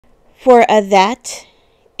for a that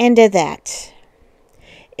and a that.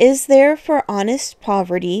 Is there for honest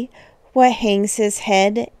poverty what hangs his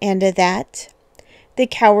head and a that? The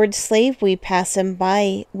coward slave we pass him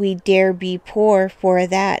by, we dare be poor for a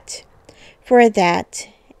that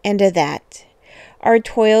and a that. Our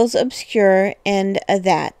toils obscure and a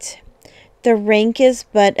that. The rank is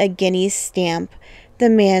but a guinea's stamp, the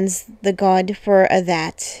man's the god for a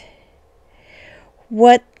that.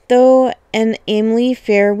 What though an amely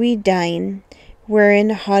fare we dine, wherein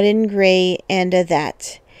hodden grey and a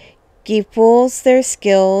that, give fools their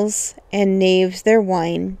skills and knaves their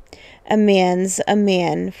wine, a man's a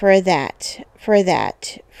man for that,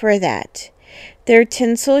 their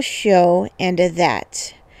tinsel show and a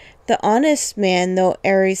that. The honest man, though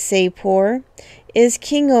e'er say poor, is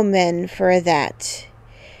king o' men for a that.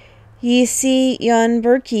 Ye see yon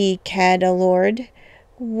Birkie cad a lord,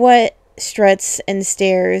 what struts and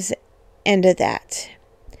stares and a that.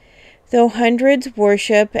 Though hundreds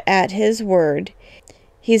worship at his word,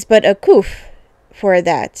 he's but a coof for a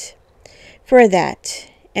that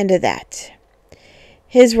and a that.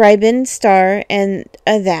 His riband star and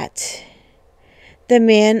a that. The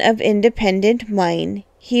man of independent mind,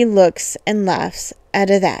 he looks and laughs at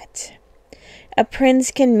a that. A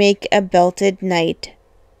prince can make a belted knight,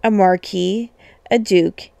 a marquis, a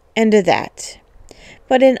duke, and a that.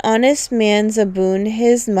 But an honest man's aboon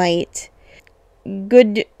his might,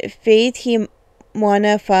 good faith he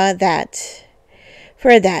mauna fa that,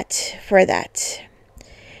 for that.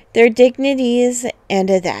 Their dignities and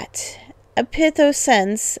a that, a pith o'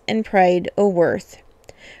 sense and pride o' worth,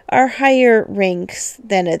 are higher ranks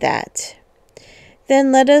than a that.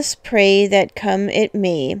 Then let us pray that come it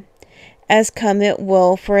may, as come it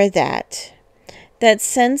will for a that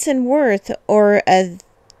sense and worth o'er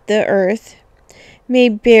the earth may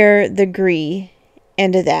bear the gree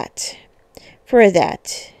and a that, for a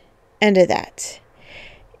that and a that.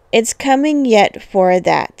 It's coming yet for a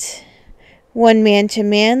that. One man to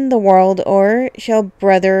man the world o'er shall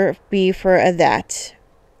brother be for a that.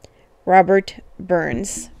 Robert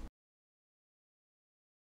Burns.